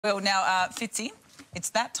Well, now, Fitzy, it's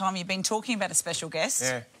that time. You've been talking about a special guest.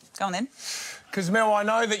 Yeah. Go on then. Because, Mel, I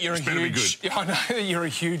know that you're a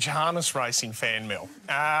huge harness racing fan, Mel.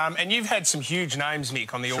 And you've had some huge names,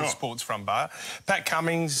 Nick, on the All Sports front bar. Pat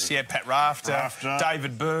Cummings, Pat Rafter,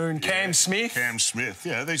 David Boone, Cam Smith. Cam Smith,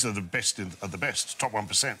 yeah, these are the best of the best, top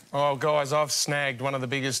 1%. Oh, guys, I've snagged one of the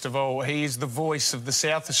biggest of all. He is the voice of the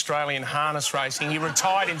South Australian harness racing. He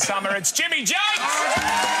retired in summer. It's Jimmy Jacques!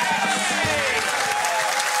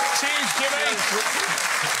 Cheers, Jimmy.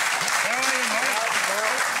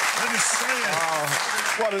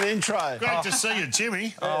 Oh, what an intro. Great to see you,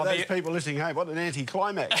 Jimmy. Those people listening home, what an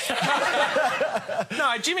anticlimax.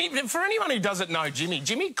 No, Jimmy, for anyone who doesn't know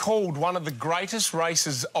Jimmy called one of the greatest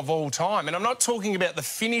races of all time. And I'm not talking about the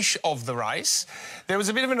finish of the race. There was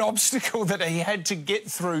a bit of an obstacle that he had to get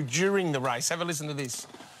through during the race. Have a listen to this.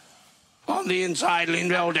 On the inside,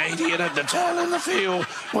 Lindell Dainty, and at the tail of the field,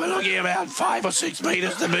 we're looking about 5 or 6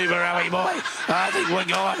 metres to move around, boy. I think we're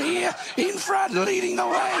going here. In front, leading the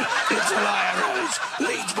way. It's Elia Rose,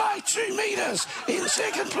 leads by 2 metres in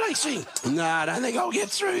second placing. No, I don't think I'll get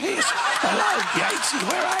through this. Hello, Yatesy,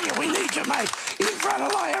 where are you? We need you, mate. In front,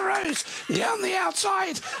 Elia Rose, down the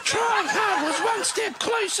outside. Trying hard, was 1 step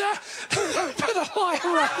closer. But Elia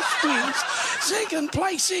Rose wins. Second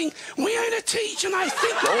placing, we own a teach, and I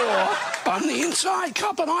think, on the inside,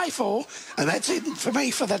 Cop and Eiffel, and that's it for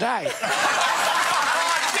me for the day.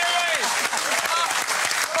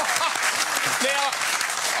 Now,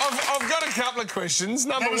 I've got a couple of questions.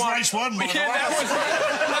 Number that was one, race one, by the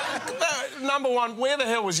way. Number one, where the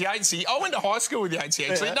hell was Yatesy? I went to high school with Yatesy,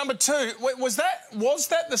 actually. Yeah. Number two, was that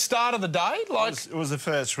the start of the day? Like, it was the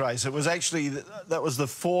first race. It was actually that was the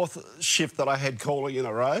 4th shift that I had calling in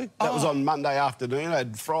a row. That was on Monday afternoon.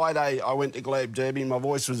 And Friday I went to Glebe Derby. My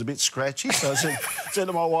voice was a bit scratchy, so I said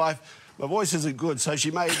to my wife, my voice isn't good, so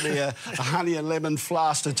she made me a honey and lemon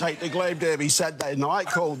flask to take to Glebe Derby Saturday night.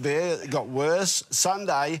 Called there, it got worse.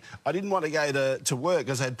 Sunday, I didn't want to go to work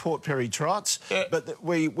because I had Port Perry trots, but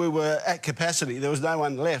we were at capacity. There was no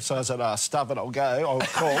one left, so I said, stuff it, I'll go. I'll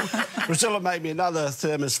call. Priscilla made me another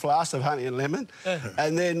thermos flask of honey and lemon,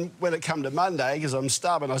 and then when it come to Monday, because I'm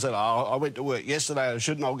stubborn, I said, I went to work yesterday, I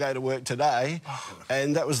shouldn't, I'll go to work today.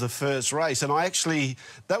 And that was the first race. And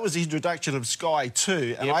that was the introduction of Sky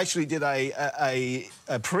 2, and I actually did a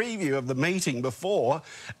preview of the meeting before,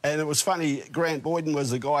 and it was funny. Grant Boyden was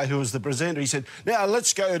the guy who was the presenter. He said, now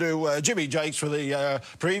let's go to Jimmy Jacques for the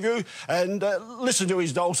preview and listen to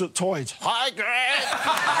his dulcet tones. Hi, Grant!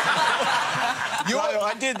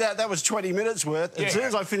 I did that. That was 20 minutes worth. As soon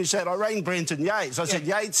as I finished that, I rang Brenton Yates. I said,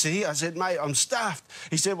 Yatesy, I said, mate, I'm stuffed.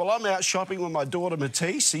 He said, well, I'm out shopping with my daughter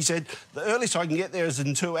Matisse. He said, the earliest I can get there is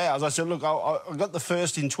in 2 hours. I said, look, I got the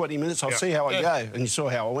first in 20 minutes. I'll see how I go. And you saw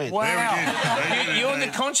how I went. Wow. You're the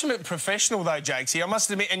consummate professional, though, Jacques. I must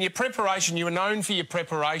admit, and your preparation, you were known for your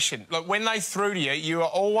preparation. Like, when they threw to you, you were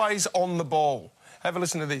always on the ball. Have a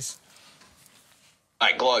listen to this.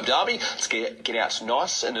 Hey, Globe Derby, let's get out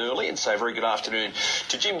nice and early and say a very good afternoon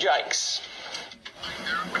to Jim Jacques.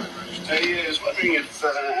 Hey, I was wondering if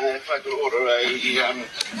I could order a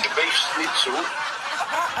beef schnitzel.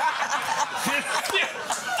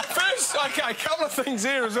 First, OK, a couple of things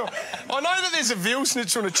here as well. I know that there's a veal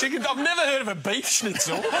schnitzel and a chicken. I've never heard of a beef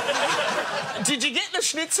schnitzel. Did you get the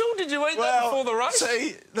schnitzel? Did you eat that before the race?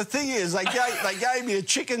 See, the thing is, they gave me a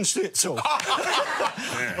chicken schnitzel.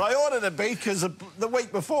 I ordered a beef because the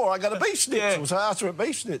week before I got a beef schnitzel, so I asked for a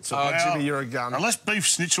beef schnitzel. Oh, Jimmy, you're a gun. Unless beef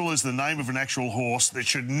schnitzel is the name of an actual horse, that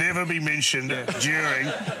should never be mentioned during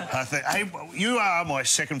a thing. Hey, you are my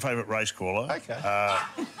second favourite race caller. OK.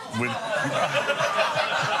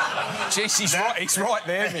 Jeez, he's right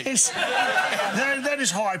there, Nick. That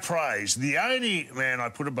is high praise. The only man I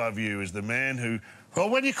put above you is the man who... Well,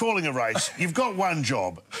 when you're calling a race, you've got one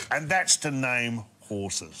job, and that's to name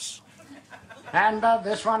horses. And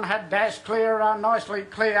this one had dashed clear, nicely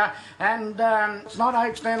clear, and it's not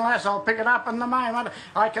H unless I'll pick it up in the moment.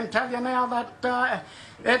 I can tell you now that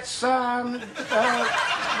it's... I'm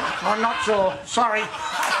not sure. Sorry.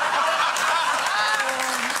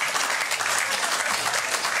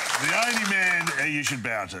 The only man you should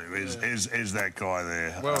bow to is that guy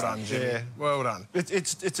there. Well done, Jimmy. Well done.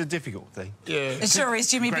 It's a difficult thing. Yeah. It sure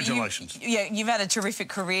is, Jimmy. Congratulations. But you've had a terrific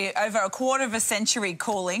career, over a quarter of a century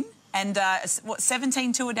calling. And,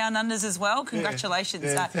 17 Tour Down Unders as well? Congratulations.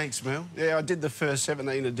 Yeah, thanks, Mel. Yeah, I did the first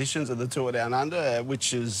 17 editions of the Tour Down Under,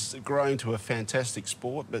 which has grown to a fantastic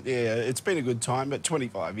sport. But, yeah, it's been a good time. But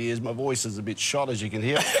 25 years, my voice is a bit shot, as you can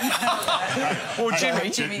hear. Well,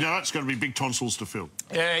 Jimmy... No, it's got to be big tonsils to fill.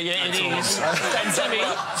 Yeah, it is. And, Jimmy,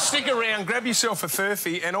 stick around, grab yourself a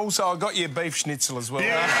furphy, and also I got you a beef schnitzel as well.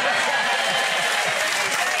 Yeah.